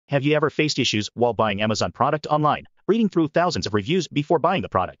Have you ever faced issues while buying Amazon product online, reading through thousands of reviews before buying the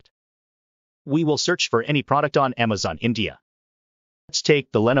product? We will search for any product on Amazon India. Let's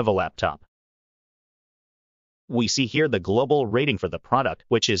take the Lenovo laptop. We see here the global rating for the product,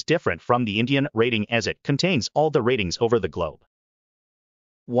 which is different from the Indian rating as it contains all the ratings over the globe.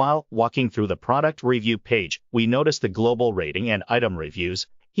 While walking through the product review page, we notice the global rating and item reviews.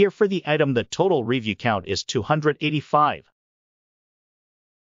 Here for the item, the total review count is 285.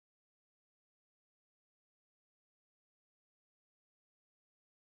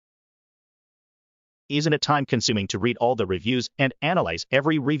 Isn't it time-consuming to read all the reviews and analyze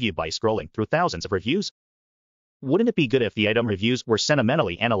every review by scrolling through thousands of reviews? Wouldn't it be good if the item reviews were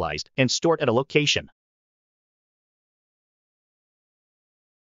sentimentally analyzed and stored at a location?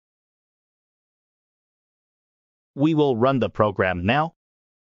 We will run the program now.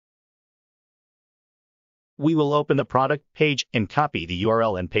 We will open the product page and copy the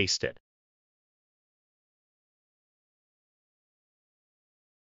URL and paste it.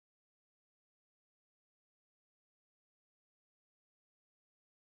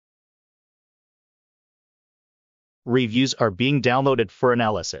 Reviews are being downloaded for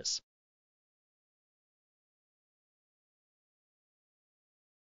analysis.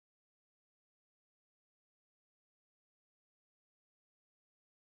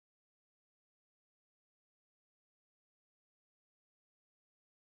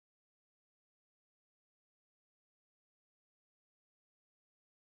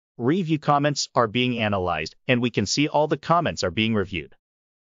 Review comments are being analyzed, and we can see all the comments are being reviewed.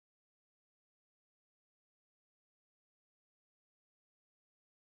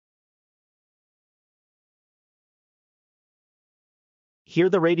 Here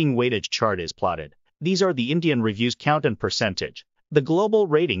the rating weightage chart is plotted. These are the Indian reviews count and percentage. The global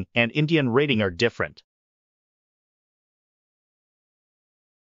rating and Indian rating are different.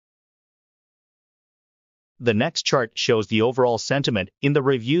 The next chart shows the overall sentiment in the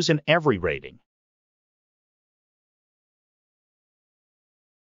reviews in every rating.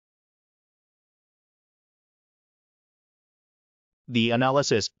 The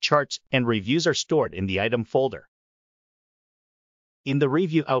analysis, charts, and reviews are stored in the item folder. In the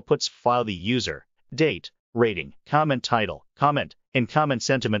review outputs file, the user, date, rating, comment title, comment, and comment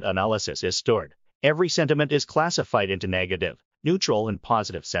sentiment analysis is stored. Every sentiment is classified into negative, neutral, and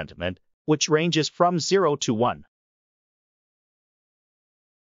positive sentiment, which ranges from 0 to 1.